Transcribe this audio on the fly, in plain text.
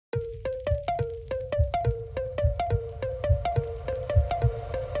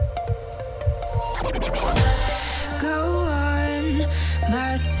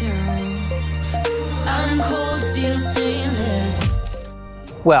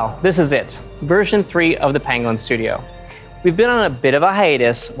Well, this is it, version 3 of the Pangolin Studio. We've been on a bit of a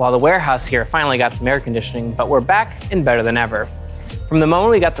hiatus while the warehouse here finally got some air conditioning, but we're back and better than ever. From the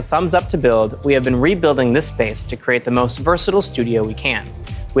moment we got the thumbs up to build, we have been rebuilding this space to create the most versatile studio we can,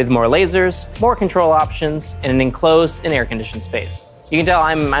 with more lasers, more control options, and an enclosed and air-conditioned space. You can tell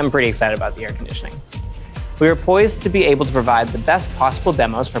I'm pretty excited about the air conditioning. We are poised to be able to provide the best possible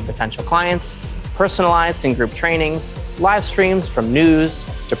demos for potential clients, personalized and group trainings, live streams from news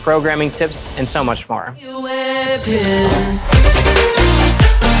to programming tips, and so much more.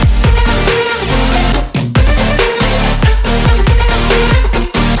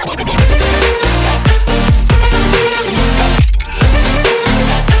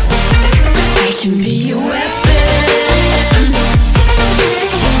 I can be your weapon.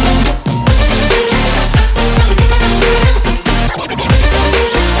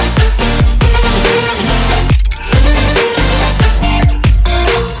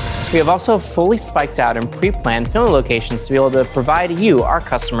 We have also fully spiked out and pre-planned filming locations to be able to provide you, our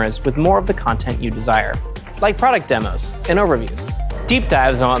customers, with more of the content you desire, like product demos and overviews, deep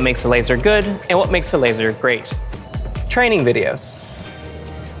dives on what makes a laser good and what makes a laser great, training videos.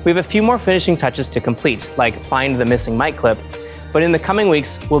 We have a few more finishing touches to complete, like find the missing mic clip, but in the coming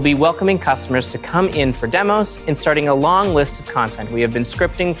weeks, we'll be welcoming customers to come in for demos and starting a long list of content we have been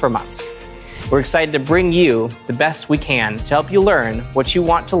scripting for months. We're excited to bring you the best we can to help you learn what you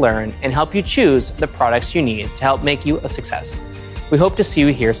want to learn and help you choose the products you need to help make you a success. We hope to see you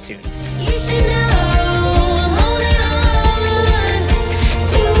here soon.